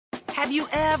Have you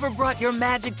ever brought your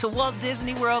magic to Walt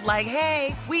Disney World like,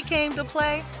 hey, we came to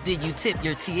play? Did you tip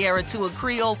your tiara to a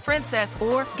Creole princess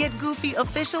or get goofy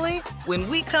officially? When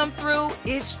we come through,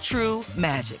 it's true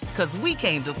magic, because we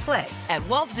came to play at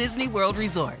Walt Disney World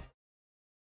Resort.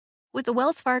 With the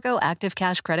Wells Fargo Active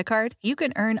Cash Credit Card, you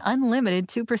can earn unlimited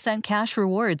 2% cash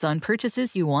rewards on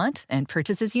purchases you want and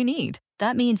purchases you need.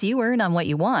 That means you earn on what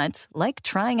you want, like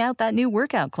trying out that new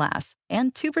workout class,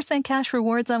 and 2% cash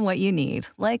rewards on what you need,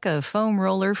 like a foam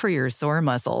roller for your sore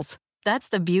muscles. That's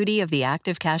the beauty of the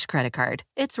Active Cash Credit Card.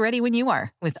 It's ready when you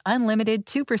are, with unlimited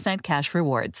 2% cash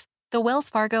rewards. The Wells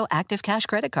Fargo Active Cash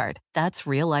Credit Card. That's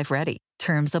real life ready.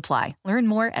 Terms apply. Learn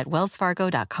more at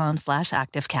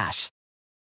wellsfargo.com/activecash.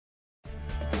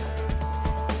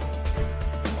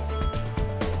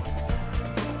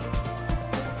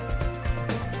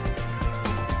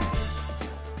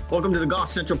 Welcome to the Golf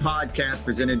Central podcast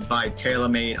presented by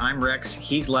TaylorMade. I'm Rex.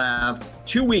 He's Lav.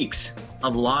 2 weeks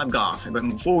of live golf. But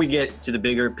before we get to the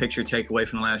bigger picture takeaway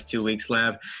from the last 2 weeks,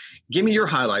 Lav, give me your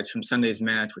highlights from Sunday's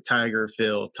match with Tiger,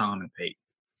 Phil, Tom, and Peyton.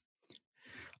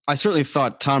 I certainly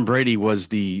thought Tom Brady was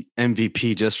the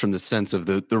MVP just from the sense of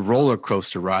the roller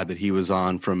coaster ride that he was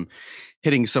on, from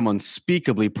hitting some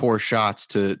unspeakably poor shots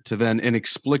to then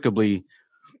inexplicably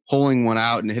holing one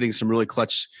out and hitting some really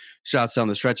clutch shots down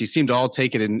the stretch. He seemed to all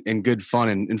take it in good fun.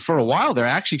 And for a while there, I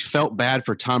actually felt bad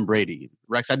for Tom Brady.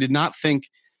 Rex, I did not think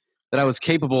that I was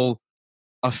capable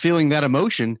of feeling that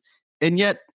emotion. And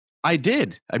yet I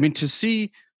did. I mean, to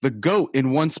see the GOAT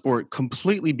in one sport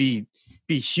completely be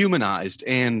humanized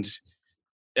and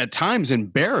at times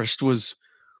embarrassed was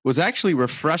actually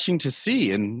refreshing to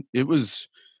see. And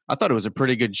I thought it was a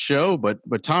pretty good show, but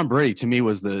Tom Brady to me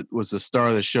was the star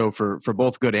of the show for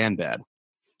both good and bad.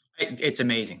 It's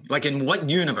amazing. Like, in what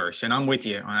universe, and I'm with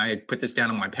you, I put this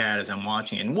down on my pad as I'm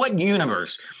watching, in what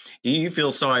universe do you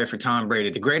feel sorry for Tom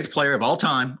Brady, the greatest player of all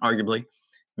time, arguably,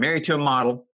 married to a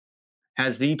model,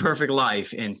 has the perfect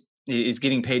life, and is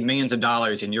getting paid millions of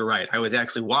dollars? And you're right. I was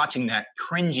actually watching that,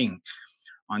 cringing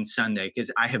on Sunday, because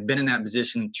I have been in that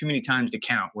position too many times to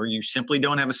count, where you simply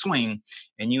don't have a swing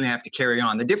and you have to carry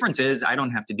on. The difference is I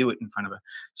don't have to do it in front of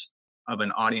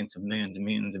an audience of millions and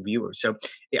millions of viewers. So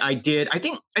I did. I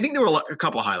think there were a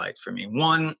couple of highlights for me.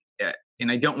 One, and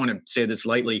I don't want to say this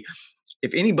lightly,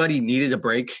 if anybody needed a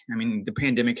break, I mean, the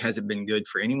pandemic hasn't been good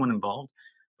for anyone involved,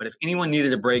 but if anyone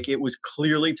needed a break, it was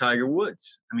clearly Tiger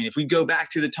Woods. I mean, if we go back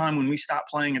to the time when we stopped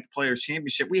playing at the Players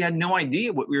Championship, we had no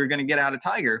idea what we were going to get out of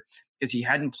Tiger, because he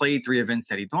hadn't played 3 events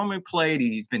that he normally played.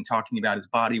 He's been talking about his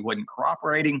body wasn't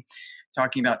cooperating,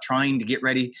 talking about trying to get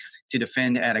ready to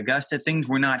defend at Augusta. Things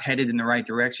were not headed in the right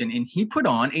direction, and he put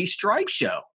on a strike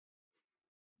show.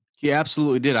 He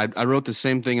absolutely did. I wrote the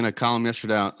same thing in a column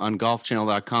yesterday on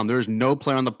golfchannel.com. There's no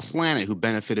player on the planet who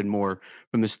benefited more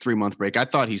from this 3-month break. I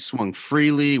thought he swung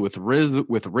freely with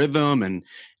rhythm and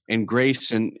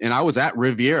grace. And I was at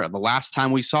Riviera the last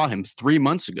time we saw him 3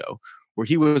 months ago, where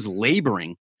he was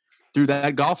laboring through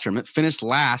that golf tournament, finished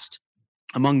last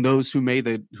among those who made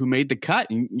the cut.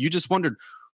 And you just wondered,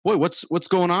 boy, what's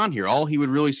going on here? All he would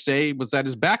really say was that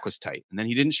his back was tight. And then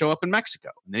he didn't show up in Mexico.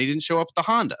 And then he didn't show up at the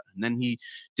Honda. And then he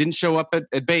didn't show up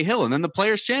at Bay Hill. And then the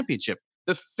Players Championship,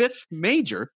 the 5th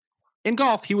major in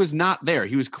golf, he was not there.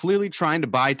 He was clearly trying to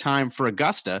buy time for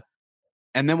Augusta.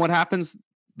 And then what happens?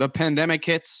 The pandemic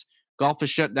hits. Golf is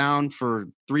shut down for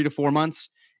 3 to 4 months.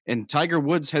 And Tiger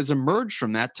Woods has emerged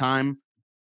from that time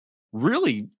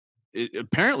really,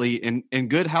 apparently in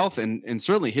good health, and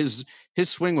certainly his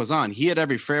swing was on. He had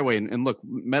every fairway, and look,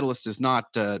 Medalist is not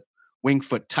wing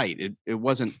foot tight. It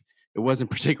wasn't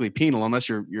particularly penal, unless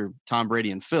you're Tom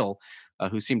Brady and Phil,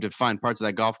 who seemed to find parts of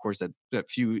that golf course that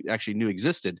few actually knew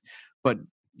existed. But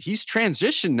he's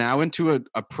transitioned now into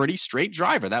a pretty straight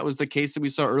driver. That was the case that we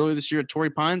saw earlier this year at Torrey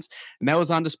Pines, and that was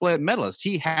on display at Medalist.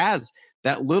 He has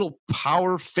that little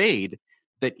power fade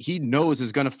that he knows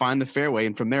is going to find the fairway,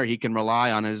 and from there he can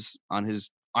rely on his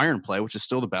iron play, which is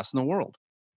still the best in the world.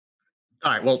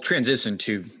 All right, well, transition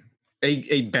to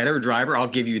a better driver. I'll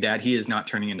give you that. He is not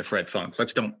turning into Fred Funk.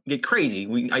 Let's don't get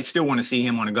crazy. I still want to see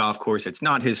him on a golf course. It's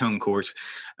not his home course.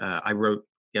 I wrote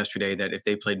yesterday that if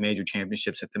they played major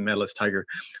championships at the Medalist, Tiger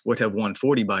would have won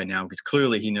 40 by now, because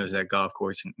clearly he knows that golf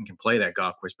course and can play that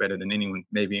golf course better than anyone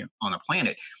maybe on the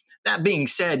planet. That being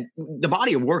said, the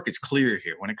body of work is clear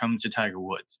here when it comes to Tiger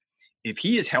Woods. If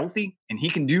he is healthy and he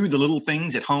can do the little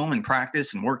things at home and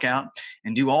practice and work out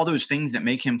and do all those things that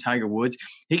make him Tiger Woods,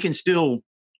 he can still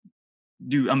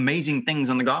do amazing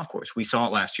things on the golf course. We saw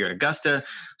it last year at Augusta,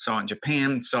 saw it in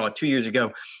Japan, saw it 2 years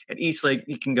ago at East Lake.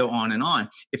 He can go on and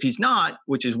on. If he's not,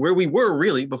 which is where we were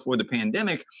really before the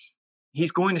pandemic,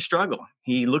 he's going to struggle.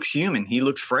 He looks human. He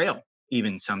looks frail.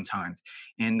 even sometimes.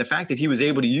 And the fact that he was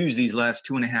able to use these last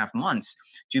 2.5 months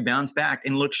to bounce back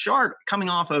and look sharp coming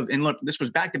off of, and look, this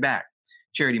was back-to-back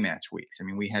charity match weeks. I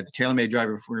mean, we had the TaylorMade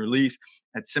driver for relief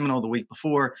at Seminole the week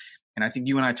before. And I think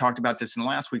you and I talked about this in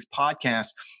last week's podcast.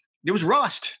 There was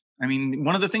rust. I mean,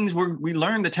 one of the things we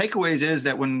learned, the takeaways is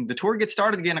that when the tour gets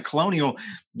started again at Colonial,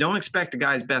 don't expect the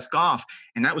guy's best golf.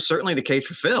 And that was certainly the case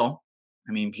for Phil.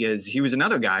 I mean, because he was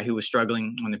another guy who was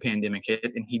struggling when the pandemic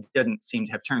hit, and he didn't seem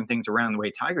to have turned things around the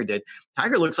way Tiger did.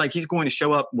 Tiger looks like he's going to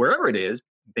show up wherever it is,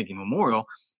 I'm thinking Memorial,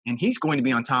 and he's going to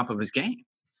be on top of his game.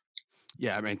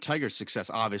 Yeah, I mean, Tiger's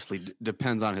success obviously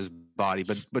depends on his body,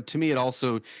 but to me, it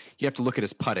also, you have to look at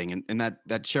his putting, and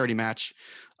that charity match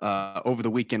over the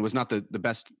weekend was not the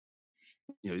best.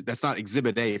 You know, that's not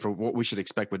exhibit A for what we should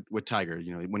expect with Tiger.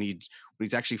 You know, when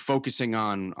he's actually focusing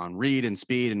on read and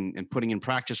speed and putting in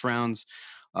practice rounds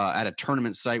at a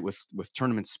tournament site with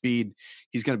tournament speed,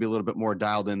 he's going to be a little bit more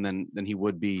dialed in than he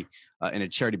would be in a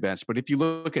charity match. But if you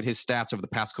look at his stats over the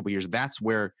past couple of years, that's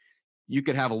where you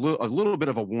could have a little bit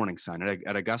of a warning sign.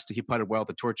 At Augusta, he putted well. At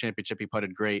the Tour Championship, he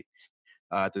putted great.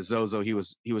 At the Zozo, he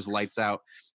was lights out.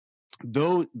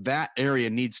 Though that area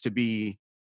needs to be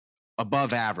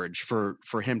above average for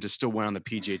him to still win on the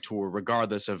PGA Tour,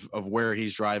 regardless of where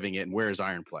he's driving it and where his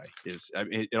iron play is. I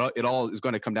mean, it all is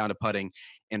going to come down to putting,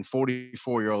 and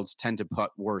 44-year-olds tend to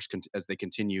putt worse as they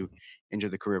continue into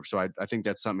the career. So I think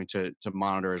that's something to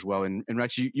monitor as well. And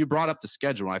Rex, you brought up the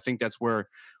schedule, and I think that's where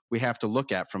we have to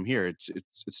look at from here.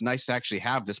 It's nice to actually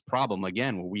have this problem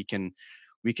again, where we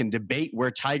can debate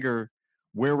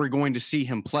where we're going to see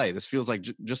him play. This feels like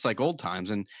just like old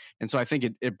times. And so I think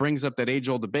it brings up that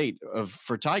age-old debate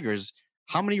for Tigers,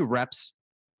 how many reps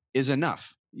is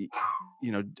enough? You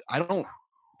know, I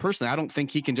don't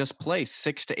think he can just play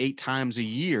 6 to 8 times a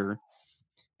year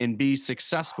and be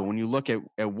successful. When you look at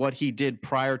what he did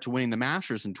prior to winning the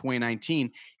Masters in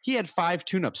 2019, he had 5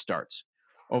 tune-up starts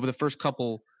over the first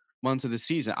couple months of the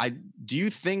season. Do you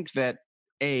think that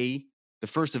the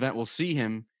first event we'll see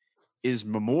him is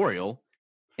Memorial,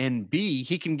 and B,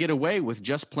 he can get away with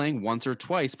just playing once or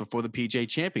twice before the PGA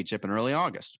Championship in early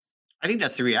August? I think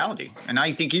that's the reality. And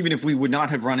I think even if we would not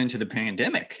have run into the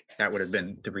pandemic, that would have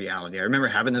been the reality. I remember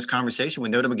having this conversation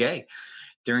with Nota Begay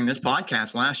during this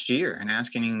podcast last year and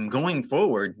asking him going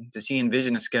forward, does he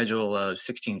envision a schedule of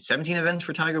 16, 17 events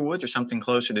for Tiger Woods or something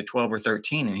closer to 12 or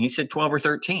 13? And he said 12 or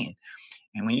 13.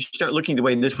 And when you start looking the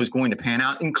way this was going to pan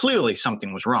out, and clearly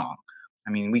something was wrong. I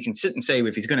mean, we can sit and say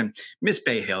if he's going to miss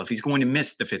Bay Hill, if he's going to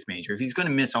miss the 5th major, if he's going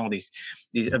to miss all these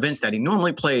events that he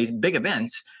normally plays, big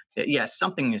events, that yes,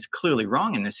 something is clearly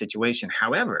wrong in this situation.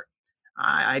 However,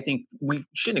 I think we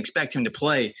shouldn't expect him to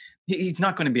play. He's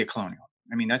not going to be a Colonial.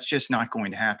 I mean, that's just not going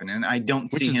to happen. And I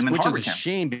don't see him in Harbour Town. Which is a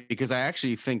shame, because I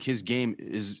actually think his game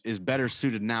is better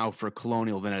suited now for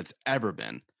Colonial than it's ever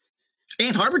been.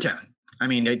 And Harbour Town. I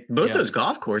mean, those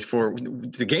golf courses for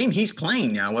the game he's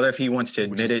playing now, whether if he wants to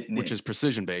admit which is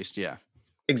precision based. Yeah,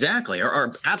 exactly.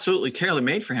 Are absolutely tailor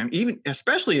made for him, even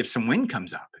especially if some wind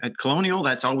comes up at Colonial.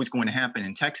 That's always going to happen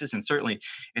in Texas. And certainly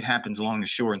it happens along the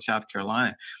shore in South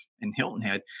Carolina and Hilton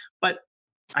Head. But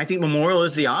I think Memorial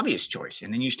is the obvious choice.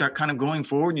 And then you start kind of going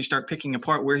forward and you start picking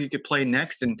apart where he could play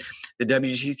next. And the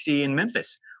WGC in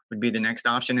Memphis would be the next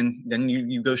option. And then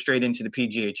you go straight into the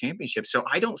PGA Championship. So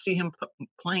I don't see him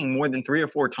playing more than 3 or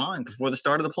 4 times before the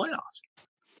start of the playoffs.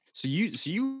 So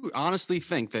you honestly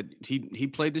think that he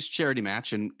played this charity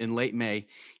match in late May.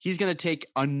 He's going to take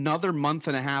another month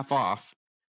and a half off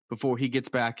before he gets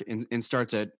back and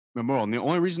starts at Memorial. And the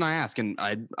only reason I ask, and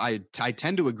I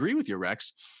tend to agree with you,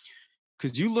 Rex,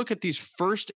 because you look at these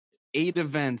first 8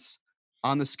 events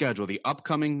on the schedule, the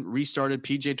upcoming restarted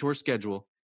PGA Tour schedule,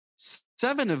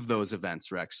 7 of those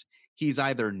events, Rex, he's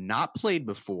either not played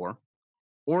before,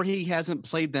 or he hasn't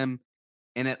played them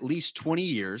in at least 20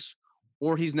 years,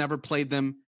 or he's never played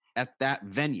them at that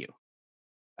venue.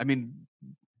 I mean,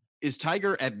 is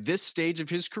Tiger at this stage of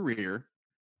his career,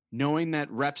 knowing that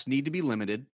reps need to be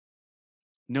limited,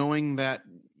 knowing that,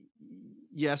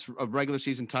 yes, a regular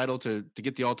season title to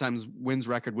get the all-time wins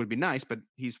record would be nice, but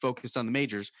he's focused on the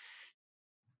majors.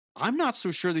 I'm not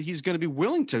so sure that he's going to be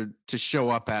willing to show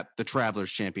up at the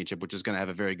Travelers Championship, which is going to have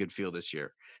a very good field this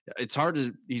year. It's hard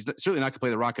to, he's certainly not going to play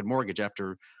the Rocket Mortgage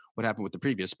after what happened with the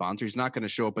previous sponsor. He's not going to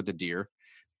show up at the Deer.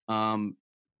 I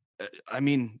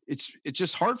mean, it's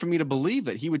just hard for me to believe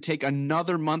that he would take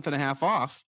another month and a half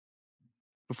off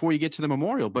before you get to the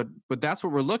Memorial, but that's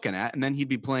what we're looking at. And then he'd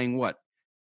be playing what,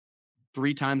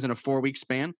 3 times in a 4-week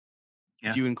span? Yeah.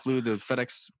 If you include the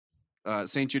FedEx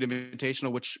St. Jude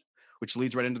Invitational, which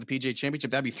leads right into the PGA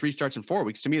Championship, that'd be 3 starts in 4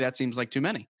 weeks. To me, that seems like too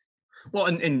many. Well,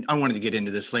 and I wanted to get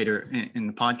into this later in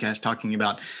the podcast, talking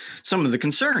about some of the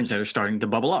concerns that are starting to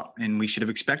bubble up, and we should have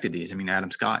expected these. I mean,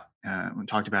 Adam Scott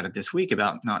talked about it this week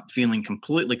about not feeling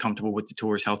completely comfortable with the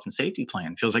tour's health and safety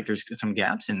plan. Feels like there's some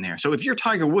gaps in there. So if you're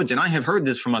Tiger Woods, and I have heard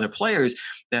this from other players,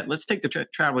 that let's take the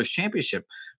Travelers Championship,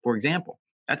 for example.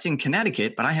 That's in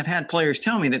Connecticut, but I have had players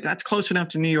tell me that that's close enough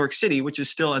to New York City, which is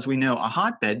still, as we know, a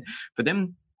hotbed for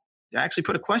them to actually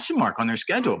put a question mark on their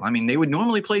schedule. I mean, they would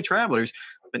normally play Travelers,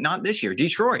 but not this year.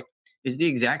 Detroit is the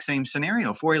exact same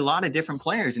scenario for a lot of different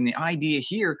players. And the idea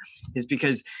here is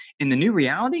because in the new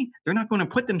reality, they're not going to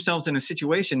put themselves in a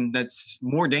situation that's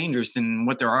more dangerous than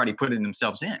what they're already putting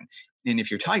themselves in. And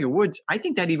if you're Tiger Woods, I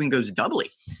think that even goes doubly,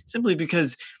 simply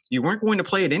because you weren't going to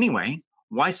play it anyway.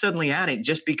 Why suddenly add it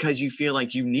just because you feel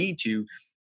like you need to,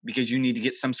 because you need to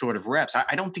get some sort of reps?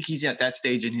 I don't think he's at that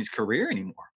stage in his career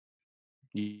anymore.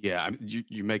 Yeah,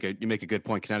 you make a good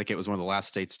point. Connecticut was one of the last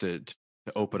states to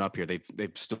open up here.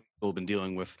 They've still been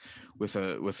dealing with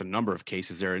a number of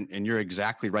cases there, and you're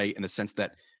exactly right in the sense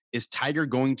that, is Tiger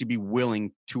going to be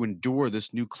willing to endure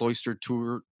this new Cloister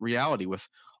Tour reality with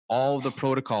all the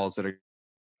protocols that are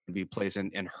to be placed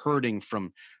and herding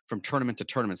from tournament to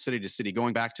tournament, city to city,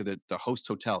 going back to the host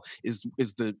hotel? Is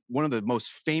the one of the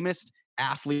most famous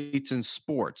athletes in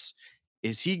sports,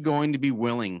 is he going to be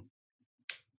willing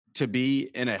to be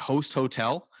in a host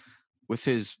hotel with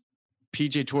his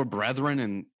PGA Tour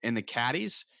brethren and the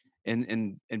caddies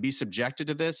and be subjected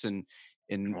to this and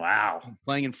wow,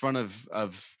 playing in front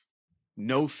of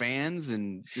no fans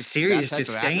and serious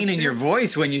disdain in your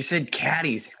voice when you said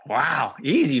caddies? Wow,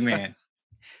 easy, man.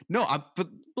 No, but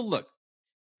look,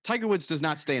 Tiger Woods does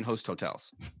not stay in host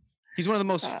hotels. He's one of the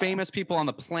most famous people on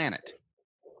the planet.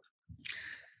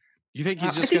 You think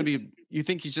he's just going to be? You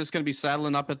think he's just going to be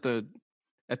saddling up at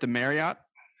the Marriott?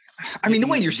 I mean, the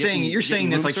way you're saying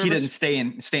this, like service? He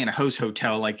doesn't stay in a host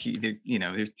hotel, like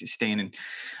they're staying in,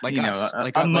 like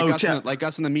a motel, like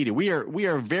us in the media. We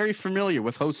are very familiar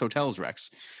with host hotels,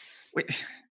 Rex.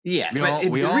 Yes,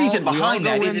 the reason behind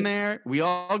that is we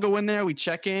all go in there, we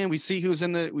check in, we see who's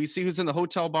in the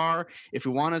hotel bar. If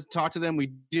we want to talk to them, we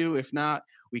do. If not,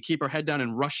 we keep our head down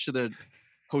and rush to the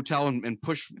hotel and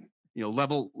push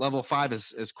level 5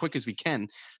 as quick as we can,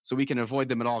 so we can avoid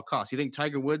them at all costs. You think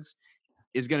Tiger Woods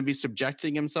is going to be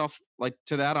subjecting himself like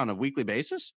to that on a weekly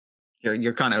basis?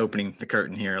 You're kind of opening the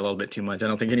curtain here a little bit too much. I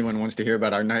don't think anyone wants to hear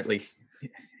about our nightly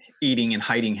eating and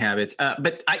hiding habits.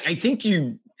 But I think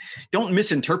you don't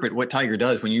misinterpret what Tiger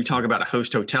does when you talk about a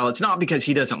host hotel. It's not because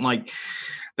he doesn't like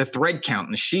the thread count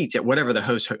and the sheets at whatever the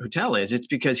host hotel is. It's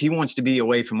because he wants to be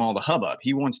away from all the hubbub.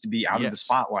 He wants to be out of the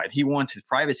spotlight. He wants his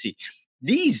privacy.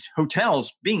 These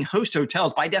hotels, being host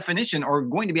hotels, by definition, are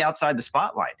going to be outside the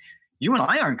spotlight. You and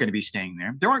I aren't going to be staying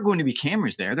there. There aren't going to be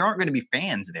cameras there. There aren't going to be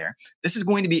fans there. This is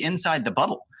going to be inside the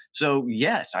bubble. So,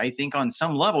 yes, I think on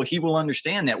some level he will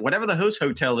understand that whatever the host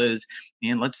hotel is,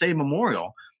 and let's say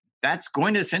Memorial, that's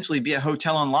going to essentially be a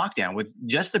hotel on lockdown with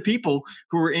just the people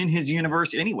who are in his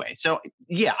universe anyway. So,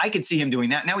 yeah, I could see him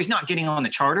doing that. Now, he's not getting on the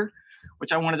charter,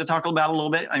 which I wanted to talk about a little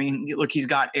bit. I mean, look, he's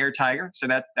got Air Tiger, so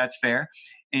that's fair.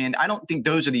 And I don't think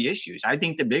those are the issues. I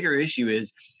think the bigger issue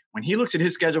is when he looks at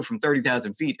his schedule from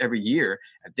 30,000 feet every year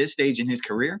at this stage in his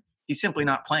career, he's simply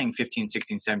not playing 15,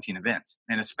 16, 17 events.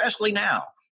 And especially now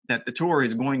that the tour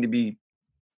is going to be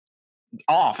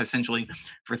off essentially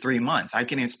for 3 months, I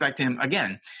can expect him,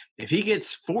 again, if he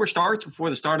gets 4 starts before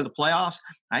the start of the playoffs,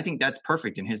 I think that's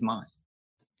perfect in his mind.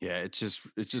 Yeah, it's just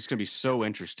going to be so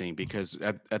interesting because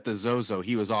at the Zozo,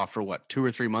 he was off for 2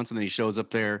 or 3 months, and then he shows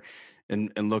up there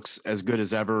and looks as good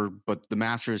as ever. But the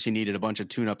Masters, he needed a bunch of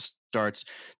tune-up starts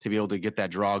to be able to get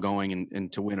that draw going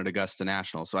and to win at Augusta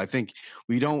National. So I think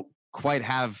we don't quite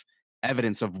have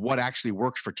evidence of what actually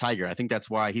works for Tiger. I think that's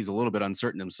why he's a little bit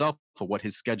uncertain himself for what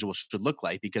his schedule should look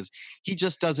like, because he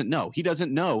just doesn't know. He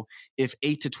doesn't know if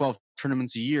 8 to 12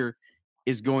 tournaments a year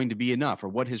is going to be enough, or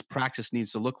what his practice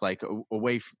needs to look like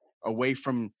away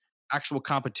from actual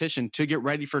competition to get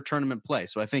ready for tournament play.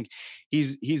 So I think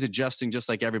he's adjusting just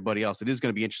like everybody else. It is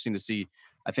going to be interesting to see,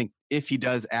 I think, if he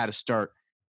does add a start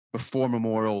before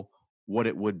Memorial, what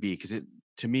it would be. Because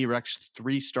to me, Rex,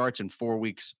 3 starts in 4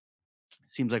 weeks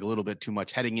seems like a little bit too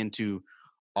much heading into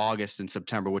August and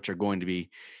September, which are going to be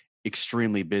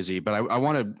extremely busy. But I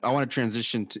want to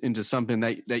transition into something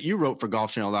that you wrote for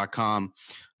golfchannel.com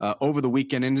over the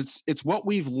weekend. And it's what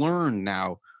we've learned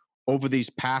now over these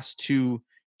past 2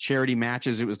 charity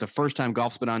matches. It was the first time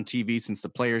golf's been on TV since the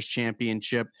Players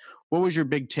Championship. What was your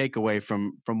big takeaway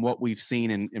from what we've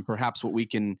seen and perhaps what we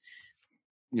can,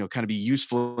 kind of be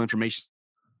useful information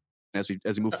as we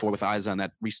move forward with eyes on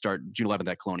that restart June 11th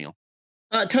at Colonial?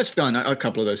 Touched on a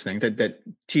couple of those things that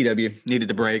TW needed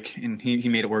the break, and he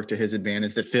made it work to his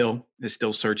advantage. That Phil is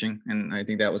still searching, and I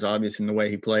think that was obvious in the way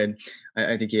he played.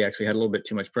 I think he actually had a little bit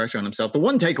too much pressure on himself. The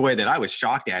one takeaway that I was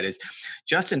shocked at is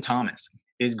Justin Thomas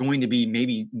is going to be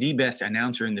maybe the best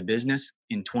announcer in the business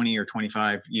in 20 or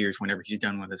 25 years whenever he's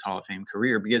done with his Hall of Fame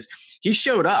career, because he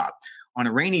showed up on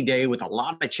a rainy day with a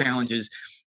lot of challenges,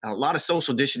 a lot of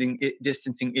social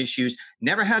distancing issues,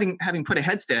 never having put a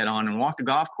headset on and walked the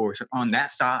golf course on that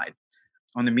side,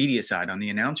 on the media side, on the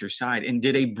announcer side, and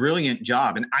did a brilliant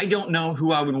job. And I don't know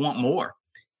who I would want more,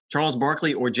 Charles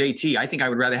Barkley or JT. I think I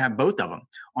would rather have both of them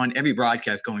on every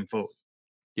broadcast going forward.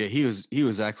 Yeah, he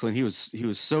was excellent. He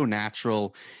was so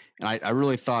natural. And I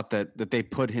really thought that they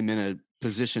put him in a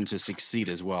position to succeed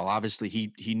as well. Obviously,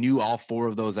 he knew all four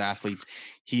of those athletes.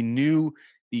 He knew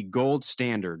the gold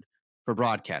standard for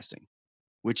broadcasting,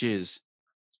 which is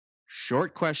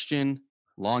short question,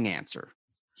 long answer.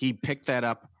 He picked that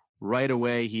up right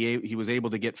away. He was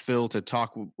able to get Phil to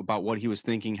talk about what he was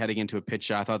thinking heading into a pitch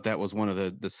shot. I thought that was one of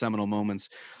the seminal moments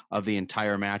of the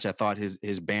entire match. I thought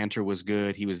his banter was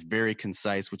good. He was very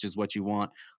concise, which is what you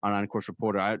want on an on-course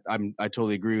reporter. I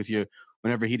totally agree with you.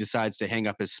 Whenever he decides to hang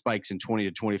up his spikes in 20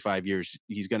 to 25 years,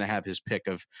 he's going to have his pick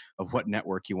of what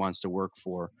network he wants to work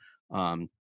for.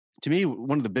 To me,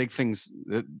 one of the big things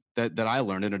that I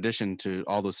learned, in addition to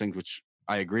all those things, which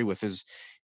I agree with, is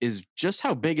just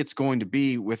how big it's going to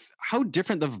be with how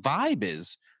different the vibe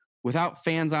is without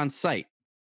fans on site.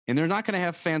 And they're not going to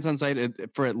have fans on site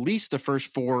for at least the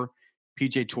first 4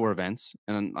 PGA Tour events.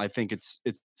 And I think it's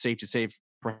safe to say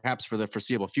perhaps for the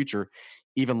foreseeable future,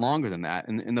 even longer than that.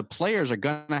 And the players are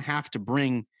going to have to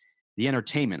bring the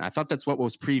entertainment. I thought that's what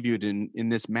was previewed in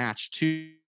this match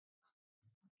too,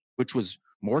 which was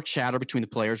more chatter between the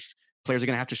players. Players are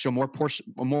going to have to show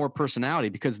more personality,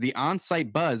 because the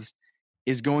on-site buzz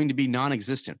is going to be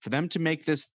non-existent. For them to make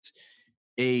this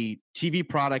a TV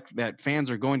product that fans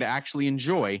are going to actually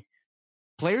enjoy,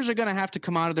 players are going to have to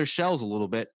come out of their shells a little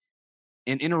bit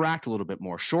and interact a little bit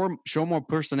more, show more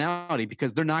personality,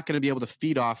 because they're not going to be able to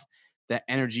feed off that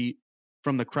energy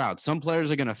from the crowd. Some players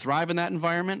are going to thrive in that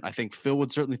environment. I think Phil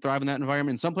would certainly thrive in that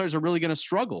environment. And some players are really going to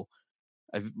struggle.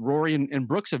 Rory and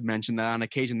Brooks have mentioned that on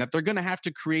occasion, that they're going to have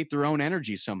to create their own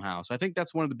energy somehow. So I think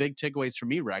that's one of the big takeaways for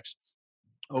me, Rex,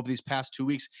 over these past 2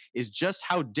 weeks, is just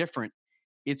how different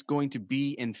it's going to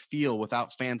be and feel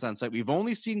without fans on site. We've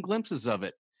only seen glimpses of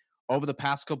it over the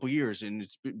past couple of years, and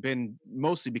it's been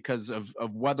mostly because of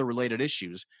weather-related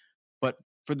issues. But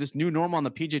for this new normal on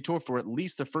the PGA Tour, for at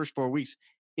least the first 4 weeks,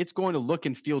 it's going to look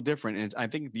and feel different. And I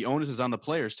think the onus is on the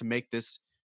players to make this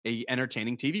a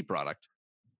entertaining TV product.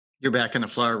 You're back in the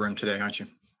flower room today, aren't you?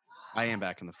 I am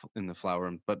back in the flower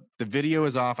room, but the video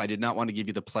is off. I did not want to give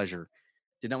you the pleasure.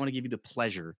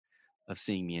 Of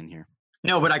seeing me in here.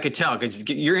 No, but I could tell, because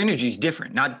your energy is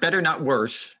different. Not better, not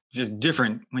worse. Just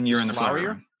different when you're in the flower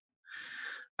room.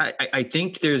 I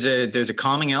think there's a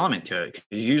calming element to it.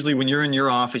 Usually when you're in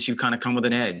your office, you kind of come with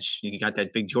an edge. You got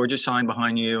that big Georgia sign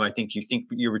behind you. I think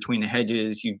you're between the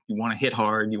hedges. You want to hit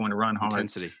hard. You want to run hard.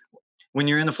 Intensity. When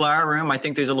you're in the flower room, I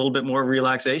think there's a little bit more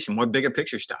relaxation, more bigger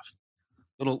picture stuff.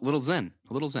 A little zen.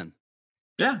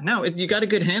 Yeah, no, you got a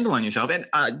good handle on yourself. And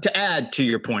to add to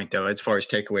your point, though, as far as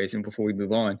takeaways, and before we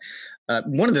move on,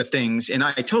 one of the things, and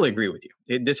I totally agree with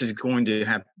you, there's going to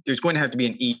have to be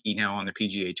an E now on the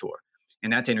PGA Tour,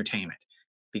 and that's entertainment,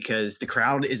 because the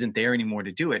crowd isn't there anymore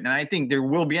to do it. And I think there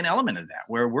will be an element of that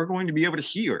where we're going to be able to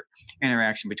hear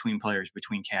interaction between players,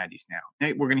 between caddies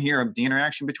now. We're going to hear the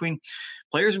interaction between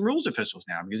players and rules officials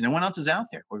now, because no one else is out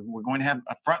there. We're going to have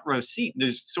a front row seat.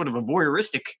 There's sort of a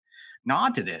voyeuristic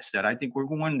nod to this, that I think we're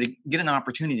going to get an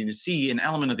opportunity to see an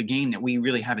element of the game that we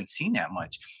really haven't seen that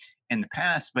much in the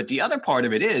past. But the other part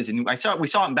of it is, and we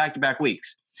saw it in back-to-back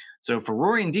weeks. So for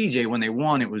Rory and DJ, when they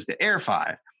won, it was the Air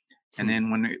 5. And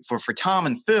then for Tom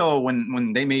and Phil,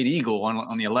 when they made eagle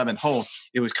on the 11th hole,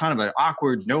 it was kind of an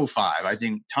awkward no 5. I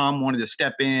think Tom wanted to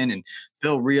step in, and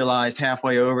Phil realized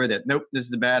halfway over that, nope, this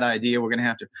is a bad idea. We're going to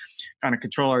have to kind of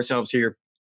control ourselves here.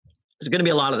 There's going to be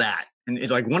a lot of that. And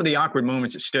it's like one of the awkward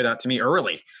moments that stood out to me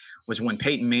early was when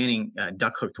Peyton Manning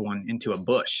duck hooked one into a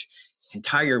bush. And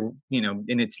Tiger, and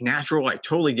it's natural. I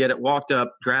totally get it. Walked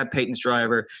up, grabbed Peyton's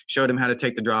driver, showed him how to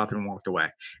take the drop, and walked away.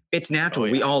 It's natural. Oh,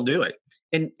 yeah. We all do it.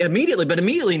 And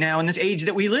immediately now in this age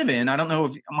that we live in, I don't know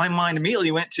if my mind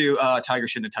immediately went to Tiger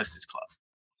shouldn't have touched his club.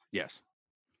 Yes.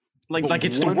 Like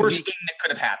it's the worst thing that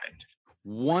could have happened.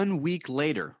 1 week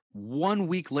later,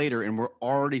 and we're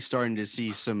already starting to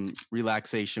see some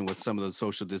relaxation with some of the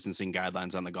social distancing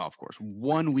guidelines on the golf course.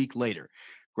 1 week later,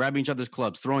 grabbing each other's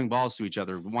clubs, throwing balls to each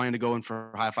other, wanting to go in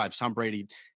for high fives. Tom Brady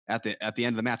at the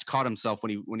end of the match caught himself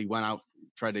when he went out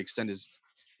tried to extend his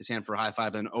hand for a high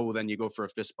five, and then you go for a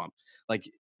fist bump. Like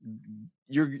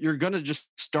you're gonna just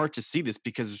start to see this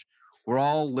because we're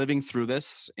all living through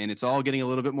this, and it's all getting a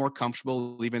little bit more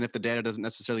comfortable, even if the data doesn't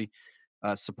necessarily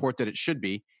support that it should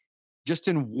be. Just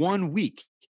in 1 week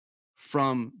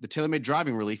from the tailor-made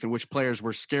driving relief, in which players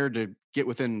were scared to get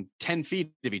within 10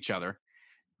 feet of each other,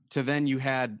 to then you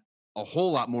had a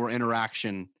whole lot more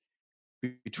interaction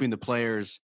between the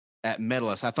players at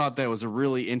Medalist. I thought that was a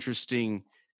really interesting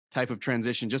type of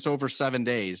transition, just over 7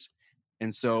 days.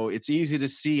 And so it's easy to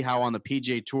see how on the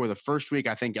PGA Tour, the first week,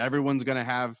 I think everyone's going to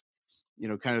have,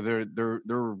 kind of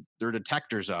their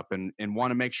detectors up and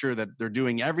want to make sure that they're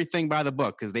doing everything by the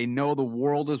book, because they know the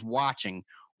world is watching,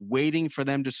 waiting for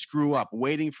them to screw up,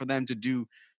 waiting for them to do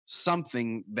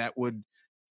something that would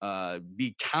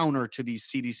be counter to these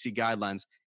CDC guidelines.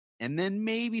 And then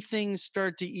maybe things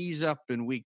start to ease up in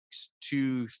weeks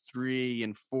 2, 3,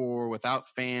 and 4 without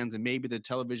fans, and maybe the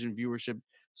television viewership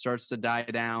starts to die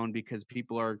down because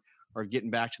people are getting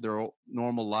back to their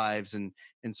normal lives. And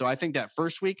so I think that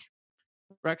first week,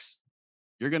 Rex,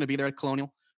 you're going to be there at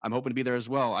Colonial. I'm hoping to be there as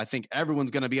well. I think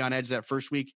everyone's going to be on edge that first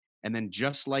week. And then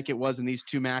just like it was in these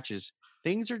 2 matches,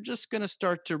 things are just going to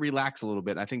start to relax a little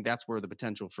bit. I think that's where the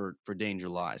potential for danger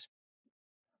lies.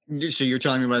 So you're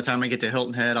telling me by the time I get to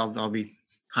Hilton Head, I'll be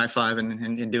high-fiving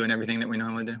and doing everything that we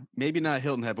normally do? Maybe not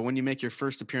Hilton Head, but when you make your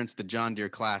first appearance at the John Deere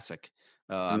Classic,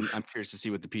 I'm curious to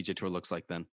see what the PGA Tour looks like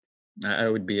then. I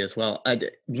would be as well.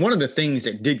 One of the things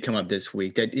that did come up this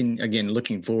week, again,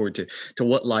 looking forward to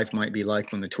what life might be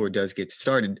like when the tour does get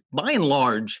started, by and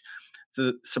large,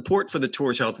 the support for the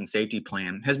tour's health and safety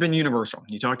plan has been universal.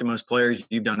 You talk to most players,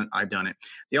 you've done it, I've done it.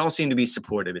 They all seem to be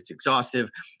supportive. It's exhaustive.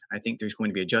 I think there's going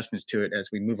to be adjustments to it as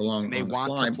we move along. They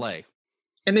want to play.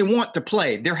 And they want to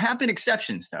play. There have been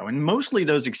exceptions, though, and mostly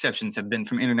those exceptions have been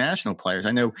from international players.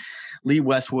 I know Lee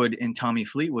Westwood and Tommy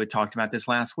Fleetwood talked about this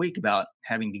last week, about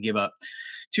having to give up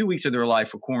 2 weeks of their life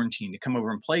for quarantine to come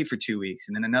over and play for 2 weeks,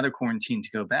 and then another quarantine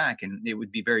to go back, and it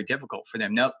would be very difficult for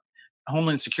them. Now,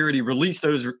 Homeland Security released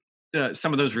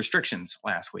some of those restrictions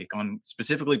last week on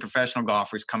specifically professional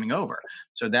golfers coming over,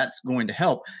 so that's going to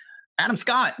help. Adam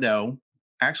Scott, though,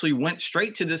 actually went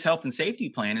straight to this health and safety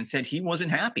plan and said he wasn't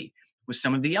happy with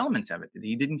some of the elements of it. That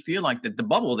he didn't feel like that the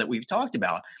bubble that we've talked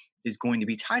about is going to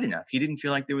be tight enough. He didn't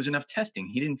feel like there was enough testing.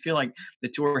 He didn't feel like the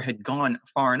tour had gone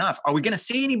far enough. Are we going to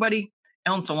see anybody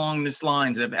else along this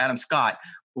lines of Adam Scott,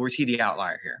 or is he the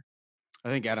outlier here? I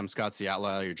think Adam Scott's the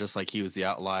outlier, just like he was the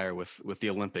outlier with the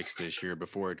Olympics this year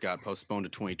before it got postponed to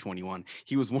 2021.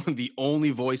 He was one of the only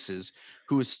voices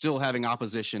who is still having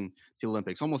opposition to the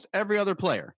Olympics. Almost every other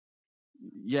player,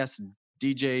 yes,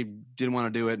 DJ didn't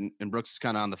want to do it, and Brooks is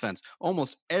kind of on the fence.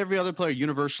 Almost every other player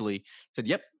universally said,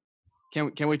 yep,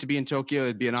 can't wait to be in Tokyo.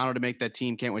 It'd be an honor to make that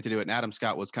team. Can't wait to do it. And Adam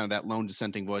Scott was kind of that lone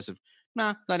dissenting voice of,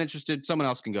 nah, not interested. Someone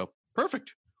else can go.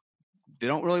 Perfect. They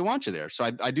don't really want you there. So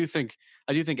I do think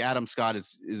Adam Scott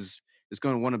is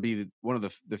going to want to be one of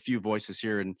the few voices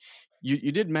here. And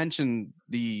you did mention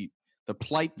the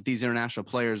plight that these international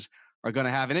players are going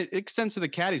to have, and it extends to the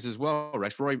caddies as well.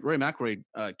 Rex, Rory McIlroy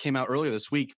came out earlier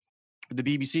this week with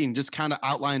the BBC and just kind of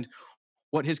outlined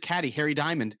what his caddy, Harry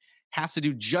Diamond, has to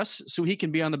do just so he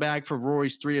can be on the bag for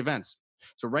Rory's 3 events.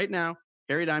 So right now,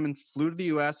 Harry Diamond flew to the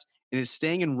U.S. and is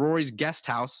staying in Rory's guest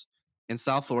house in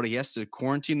South Florida. He has to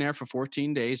quarantine there for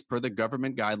 14 days per the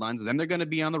government guidelines. And then they're going to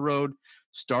be on the road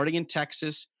starting in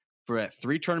Texas for a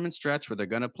 3-tournament stretch where they're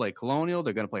going to play Colonial,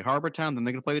 they're going to play Harbor Town, then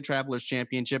they're going to play the Travelers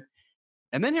Championship.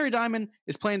 And then Harry Diamond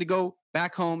is planning to go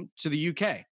back home to the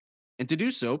UK. And to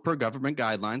do so, per government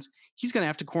guidelines, he's going to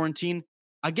have to quarantine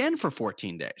again for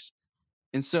 14 days.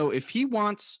 And so if he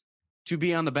wants to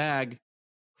be on the bag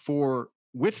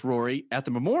with Rory at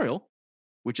the Memorial,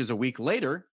 which is a week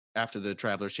later after the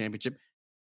Travelers Championship,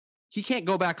 he can't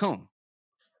go back home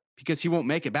because he won't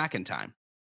make it back in time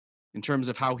in terms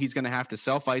of how he's going to have to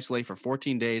self-isolate for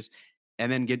 14 days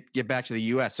and then get back to the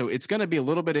U.S. So it's going to be a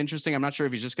little bit interesting. I'm not sure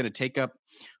if he's just going to take up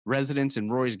residence in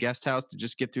Rory's guest house to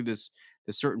just get through this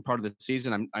certain part of the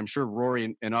season. I'm sure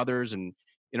Rory and others and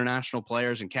international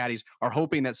players and caddies are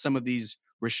hoping that some of these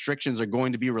restrictions are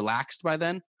going to be relaxed by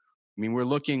then. I mean, we're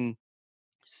looking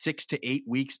 6 to 8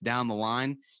 weeks down the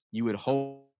line. You would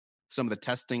hope some of the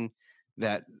testing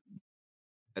that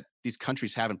these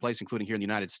countries have in place, including here in the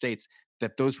United States,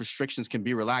 that those restrictions can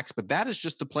be relaxed. But that is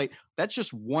just the play. That's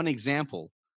just one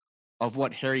example of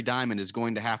what Harry Diamond is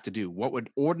going to have to do. What would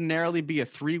ordinarily be a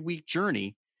 3-week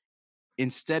journey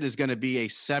instead is going to be a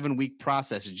 7-week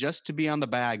process just to be on the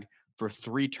bag for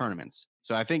 3 tournaments.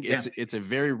 So I think it's a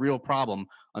very real problem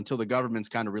until the governments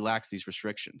kind of relax these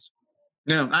restrictions.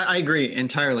 No, I agree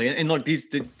entirely. And look,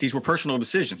 these were personal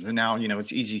decisions, and now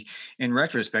it's easy in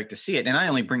retrospect to see it. And I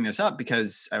only bring this up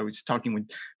because I was talking with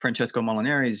Francesco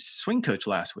Molinari's swing coach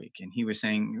last week, and he was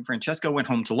saying Francesco went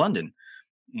home to London,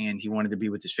 and he wanted to be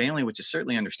with his family, which is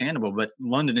certainly understandable. But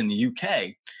London in the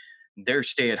UK, their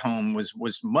stay at home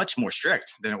was much more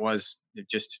strict than it was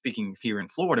just speaking here in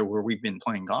Florida, where we've been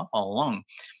playing golf all along.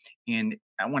 And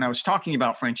when I was talking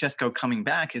about Francesco coming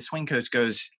back, his swing coach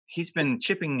goes, he's been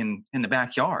chipping in the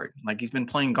backyard. Like he's been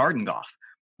playing garden golf.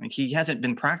 Like he hasn't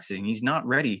been practicing. He's not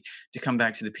ready to come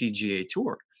back to the PGA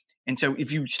Tour. And so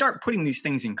if you start putting these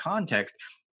things in context,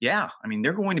 yeah, I mean,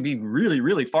 they're going to be really,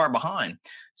 really far behind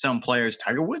some players.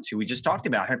 Tiger Woods, who we just talked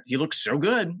about, he looks so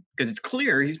good because it's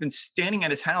clear he's been standing at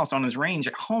his house on his range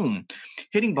at home,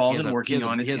 hitting balls and working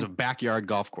on his. He has a backyard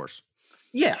golf course.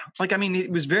 Yeah. Like, I mean, it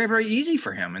was very, very easy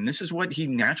for him. And this is what he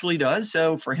naturally does.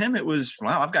 So for him, it was,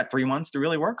 wow, I've got 3 months to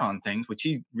really work on things, which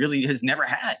he really has never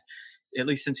had, at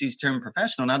least since he's turned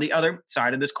professional. Now, the other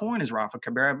side of this coin is Rafa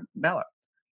Cabrera Bello,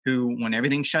 who, when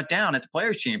everything shut down at the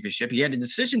Players' Championship, he had a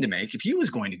decision to make if he was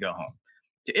going to go home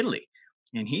to Italy.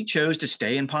 And he chose to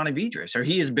stay in Ponte Vedra. So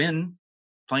he has been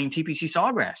playing TPC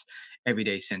Sawgrass every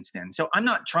day since then. So I'm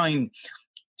not trying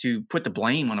to put the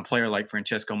blame on a player like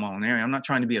Francesco Molinari. I'm not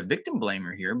trying to be a victim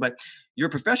blamer here, but you're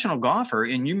a professional golfer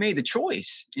and you made the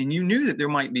choice and you knew that there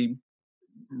might be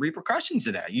repercussions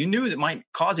to that. You knew that might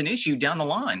cause an issue down the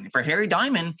line for Harry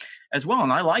Diamond as well.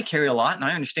 And I like Harry a lot and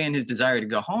I understand his desire to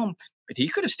go home, but he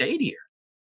could have stayed here.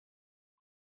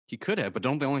 He could have, but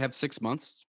don't they only have 6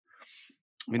 months?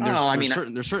 I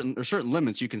mean, there's certain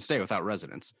limits you can stay without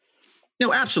residence.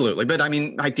 No, absolutely. But I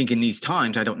mean, I think in these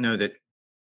times, I don't know that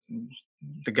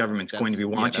the government's going to be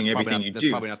watching everything you do. That's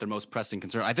probably not their most pressing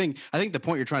concern. I think the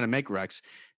point you're trying to make, Rex,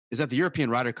 is that the European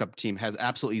Ryder Cup team has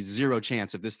absolutely zero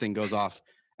chance if this thing goes off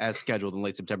as scheduled in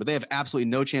late September. They have absolutely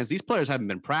no chance. These players haven't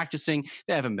been practicing.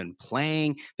 They haven't been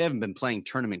playing. They haven't been playing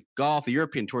tournament golf. The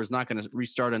European Tour is not going to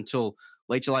restart until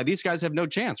late July. These guys have no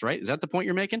chance, right? Is that the point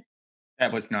you're making?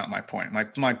 That was not my point.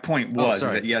 My point was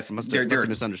that, yes, I must have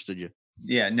misunderstood you.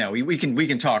 Yeah, no, we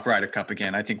can talk Ryder Cup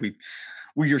again. I think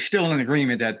we are still in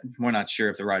agreement that we're not sure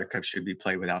if the Ryder Cup should be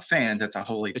played without fans. That's a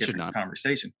wholly different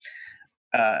conversation.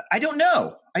 I don't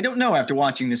know. After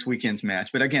watching this weekend's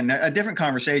match, but again, a different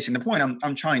conversation. The point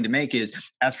I'm trying to make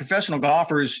is, as professional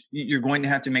golfers, you're going to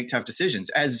have to make tough decisions.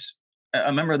 As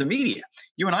a member of the media,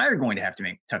 you and I are going to have to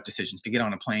make tough decisions to get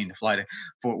on a plane, to fly to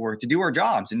Fort Worth, to do our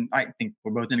jobs. And I think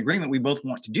we're both in agreement. We both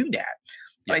want to do that.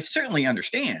 But I certainly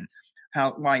understand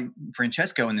why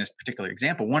Francesco, in this particular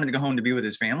example, wanted to go home to be with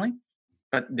his family.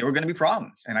 But there were going to be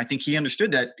problems. And I think he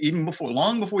understood that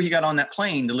long before he got on that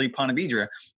plane to leave Ponte Vedra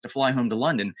to fly home to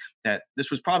London, that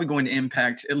this was probably going to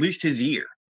impact at least his year.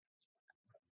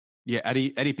 Yeah,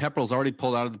 Eddie Pepperell's already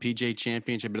pulled out of the PGA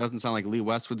Championship. It doesn't sound like Lee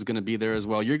Westwood's going to be there as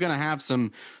well. You're going to have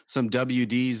some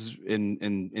WDs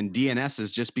and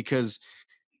DNSs just because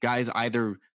guys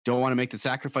either don't want to make the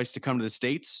sacrifice to come to the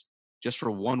States just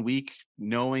for 1 week,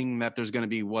 knowing that there's going to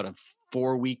be a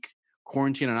 4-week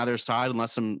quarantine on either side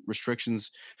unless some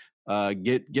restrictions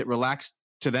get relaxed.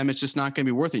 To them, it's just not going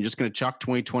to be worth it. You're just going to chalk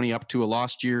 2020 up to a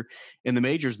lost year in the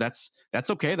majors. That's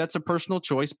okay. That's a personal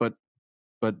choice, but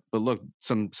look,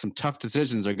 some tough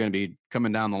decisions are going to be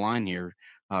coming down the line here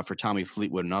for Tommy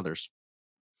Fleetwood and others.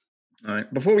 All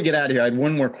right. Before we get out of here, I had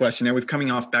one more question. Now, we're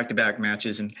coming off back-to-back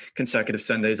matches and consecutive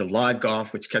Sundays of live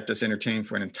golf, which kept us entertained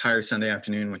for an entire Sunday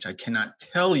afternoon, which I cannot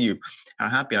tell you how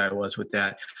happy I was with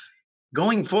that.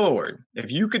 Going forward,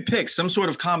 if you could pick some sort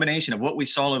of combination of what we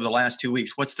saw over the last 2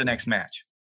 weeks, what's the next match?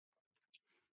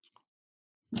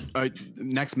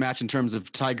 Next match in terms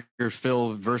of Tiger,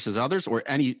 Phil versus others, or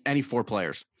any 4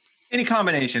 players? Any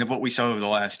combination of what we saw over the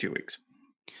last 2 weeks.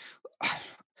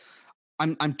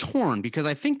 I'm torn because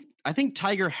I think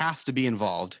Tiger has to be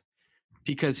involved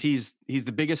because he's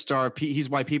the biggest star. He's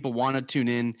why people want to tune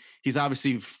in. He's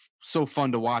obviously so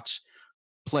fun to watch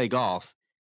play golf,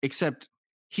 except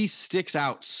he sticks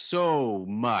out so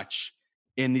much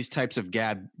in these types of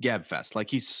gab fest. Like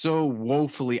he's so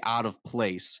woefully out of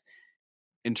place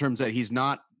in terms that he's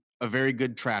not a very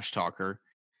good trash talker.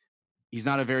 He's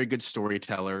not a very good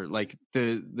storyteller. Like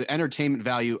the entertainment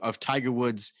value of Tiger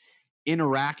Woods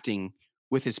interacting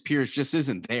with his peers just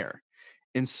isn't there.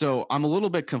 And so I'm a little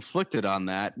bit conflicted on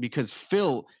that because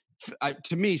Phil,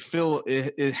 to me,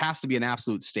 it has to be an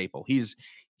absolute staple. He's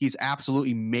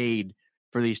absolutely made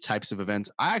for these types of events.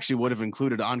 I actually would have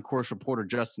included on-course reporter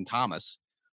Justin Thomas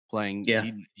playing. Yeah.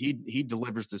 He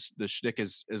delivers the shtick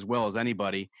as well as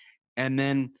anybody. And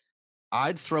then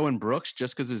I'd throw in Brooks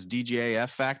just because his DJAF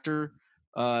factor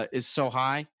is so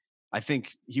high. I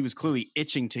think he was clearly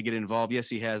itching to get involved. Yes,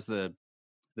 he has the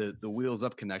the Wheels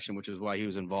Up connection, which is why he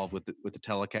was involved with the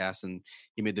telecast, and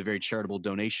he made the very charitable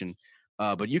donation.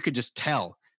 But you could just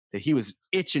tell that he was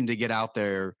itching to get out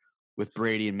there with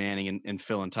Brady and Manning and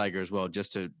Phil and Tiger as well,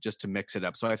 just to mix it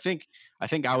up. So I think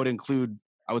I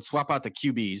would swap out the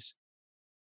QBs,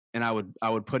 and I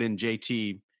would put in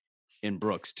JT and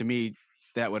Brooks. To me,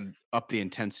 that would up the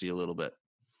intensity a little bit.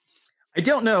 I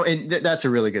don't know, and that's a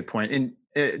really good point.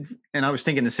 And I was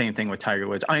thinking the same thing with Tiger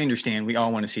Woods. I understand we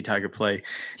all want to see Tiger play,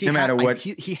 no matter what.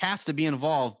 He has to be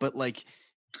involved, but like,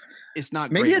 it's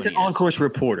not. Maybe as an on-course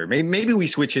reporter, maybe we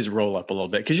switch his role up a little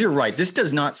bit, because you're right. This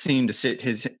does not seem to fit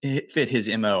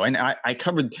his MO. And I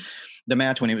covered the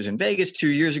match when it was in Vegas 2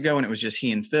 years ago, and it was just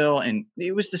he and Phil, and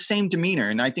it was the same demeanor.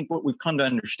 And I think what we've come to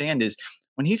understand is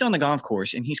when he's on the golf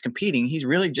course and he's competing, he's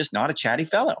really just not a chatty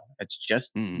fellow. It's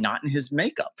just not in his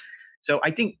makeup. So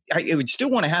I think I would still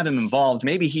want to have him involved.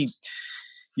 Maybe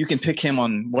you can pick him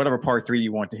on whatever par 3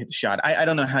 you want to hit the shot. I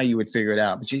don't know how you would figure it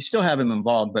out, but you still have him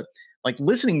involved. But like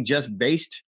listening just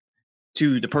based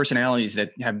to the personalities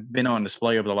that have been on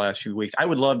display over the last few weeks, I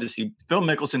would love to see Phil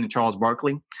Mickelson and Charles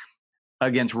Barkley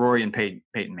against Rory and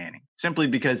Peyton Manning, simply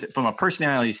because from a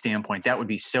personality standpoint, that would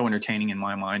be so entertaining in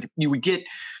my mind. You would get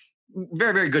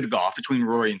very, very good golf between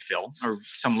Rory and Phil, or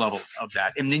some level of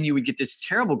that. And then you would get this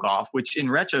terrible golf, which in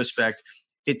retrospect,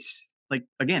 it's like,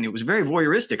 again, it was very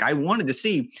voyeuristic. I wanted to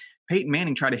see Peyton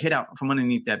Manning try to hit out from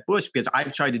underneath that bush, because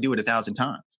I've tried to do it 1,000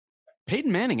 times.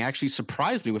 Peyton Manning actually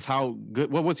surprised me with how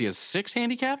good. What was he, a 6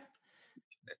 handicap?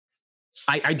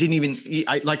 I didn't even,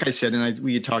 like I said, and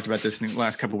we had talked about this in the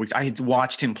last couple of weeks, I had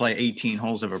watched him play 18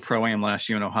 holes of a Pro-Am last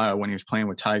year in Ohio when he was playing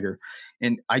with Tiger.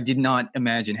 And I did not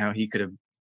imagine how he could have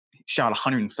shot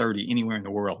 130 anywhere in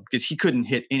the world, because he couldn't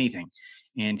hit anything.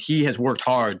 And he has worked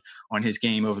hard on his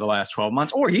game over the last 12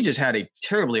 months, or he just had a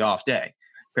terribly off day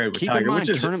compared with Keep Tiger. in mind, which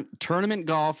is tournament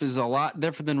golf is a lot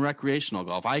different than recreational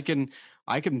golf. I can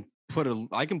put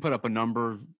up a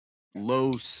number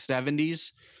low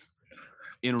 70s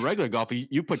in regular golf.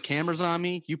 You put cameras on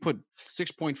me, you put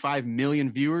 6.5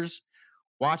 million viewers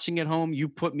watching at home, you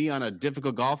put me on a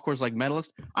difficult golf course like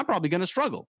Medalist, I'm probably going to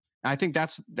struggle. I think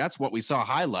that's what we saw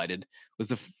highlighted was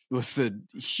the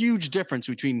huge difference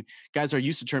between guys that are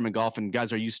used to tournament golf and guys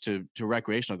that are used to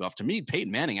recreational golf. To me,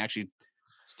 Peyton Manning actually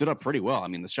stood up pretty well. I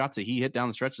mean, the shots that he hit down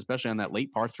the stretch, especially on that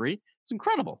late par 3, it's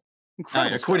incredible.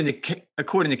 According to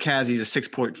Kaz, he's a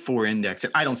 6.4 index.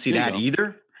 I don't see that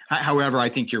either. However, I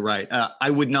think you're right. I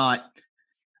would not,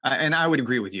 and I would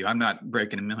agree with you. I'm not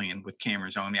breaking a million with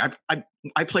cameras on me.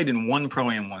 I played in one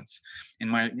Pro-Am once in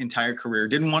my entire career.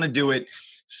 Didn't want to do it.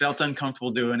 Felt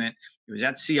uncomfortable doing it. It was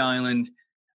at Sea Island.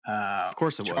 Of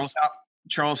course it was.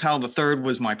 Charles Howell III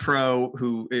was my pro,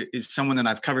 who is someone that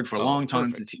I've covered for a long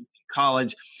time since he was in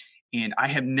college. And I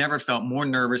have never felt more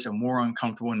nervous or more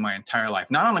uncomfortable in my entire life.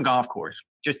 Not on a golf course,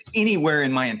 just anywhere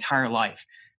in my entire life.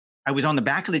 I was on the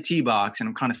back of the tee box and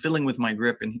I'm kind of fiddling with my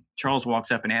grip, and Charles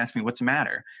walks up and asks me, "What's the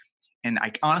matter?" And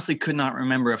I honestly could not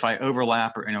remember if I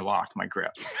overlap or interlocked my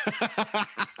grip.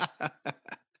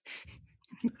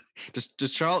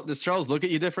 Does Charles look at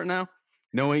you different now?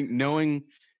 Knowing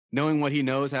what he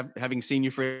knows, having seen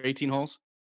you for 18 holes?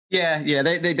 Yeah,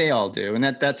 they all do. And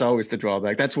that's always the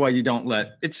drawback. That's why you don't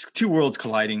it's two worlds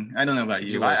colliding. I don't know about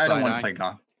you. I don't want to play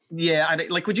golf. Yeah,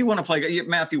 would you want to play?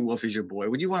 Matthew Wolff is your boy.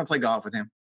 Would you want to play golf with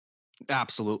him?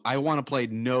 Absolutely. I want to play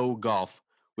no golf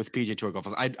with PGA Tour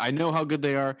golfers. I know how good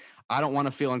they are. I don't want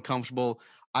to feel uncomfortable.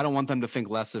 I don't want them to think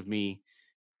less of me.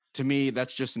 To me,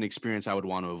 that's just an experience I would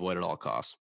want to avoid at all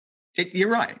costs.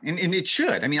 You're right. And it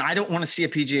should. I mean, I don't want to see a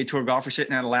PGA Tour golfer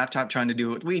sitting at a laptop trying to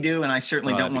do what we do. And I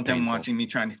certainly don't want them watching me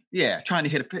trying to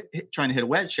hit a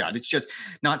wedge shot. It's just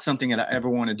not something that I ever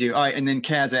want to do. All right. And then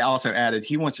Kaz also added,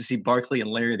 he wants to see Barkley and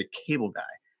Larry the Cable Guy.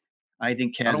 I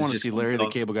think Kaz I don't want to see Larry the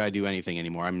Cable Guy do anything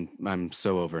anymore. I'm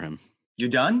so over him. You're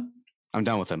done? I'm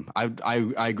done with him.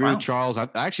 I agree with Charles. I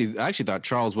actually thought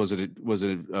Charles was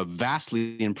a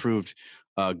vastly improved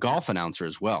golf announcer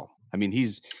as well. I mean,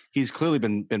 he's clearly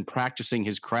been practicing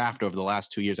his craft over the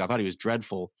last 2 years. I thought he was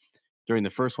dreadful during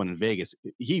the first one in Vegas.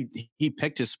 He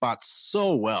picked his spots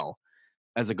so well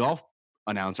as a golf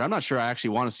announcer. I'm not sure I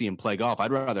actually want to see him play golf.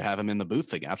 I'd rather have him in the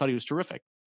booth again. I thought he was terrific.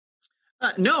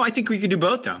 No, I think we could do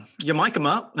both, though. You mic them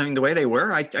up. I mean, the way they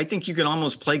were, I think you could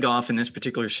almost play golf in this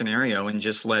particular scenario and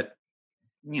just let,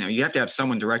 you have to have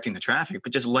someone directing the traffic,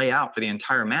 but just lay out for the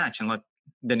entire match and let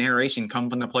the narration come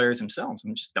from the players themselves.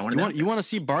 I'm just throwing it. You want to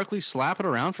see Barkley slap it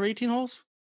around for 18 holes?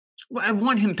 Well, I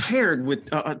want him paired with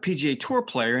a PGA Tour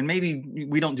player, and maybe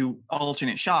we don't do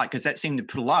alternate shot because that seemed to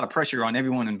put a lot of pressure on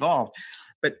everyone involved.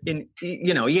 But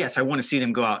yes, I want to see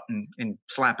them go out and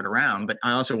slap it around, but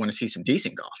I also want to see some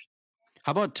decent golf.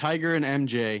 How about Tiger and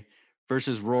MJ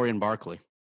versus Rory and Barkley.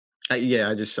 Yeah,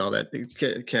 I just saw that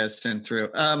Kaz sent through.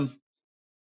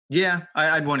 Yeah,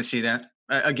 I'd want to see that.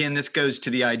 Again, this goes to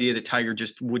the idea that Tiger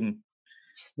just wouldn't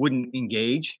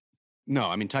engage. No,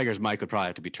 I mean, Tiger's mic would probably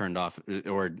have to be turned off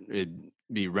or it'd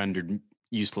be rendered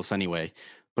useless anyway.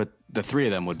 But the three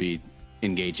of them would be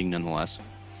engaging nonetheless.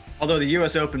 Although the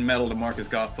U.S. Open medal to Marcus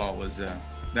Goffball was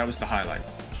that was the highlight.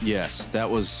 Yes, that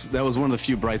was one of the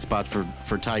few bright spots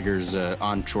for Tiger's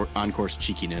on-course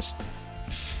cheekiness.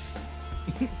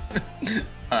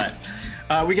 All right,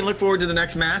 we can look forward to the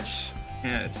next match.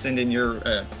 Send in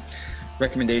your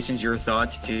recommendations, your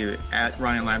thoughts to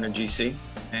 @RyanLabnerGC.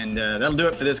 And that'll do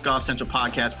it for this Golf Central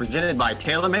podcast presented by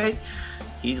TaylorMade.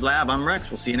 He's Lab, I'm Rex.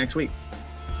 We'll see you next week.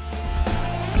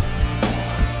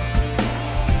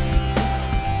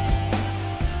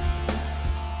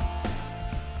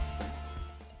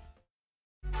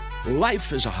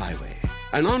 Life is a highway,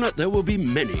 and on it there will be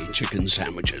many chicken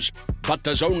sandwiches. But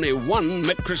there's only one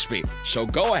McCrispy. So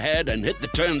go ahead and hit the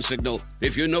turn signal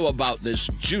if you know about this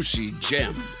juicy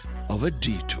gem of a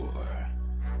detour.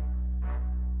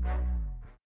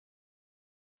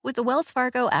 With the Wells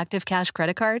Fargo Active Cash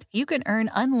Credit Card, you can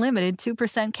earn unlimited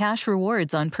 2% cash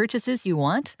rewards on purchases you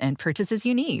want and purchases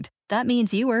you need. That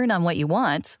means you earn on what you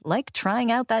want, like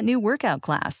trying out that new workout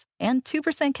class, and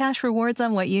 2% cash rewards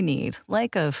on what you need,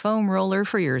 like a foam roller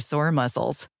for your sore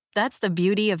muscles. That's the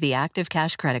beauty of the Active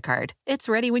Cash Credit Card. It's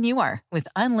ready when you are, with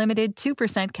unlimited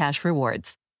 2% cash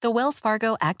rewards. The Wells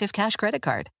Fargo Active Cash Credit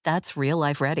Card. That's real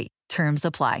life ready. Terms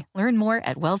apply. Learn more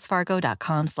at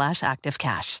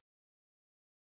wellsfargo.com/activecash.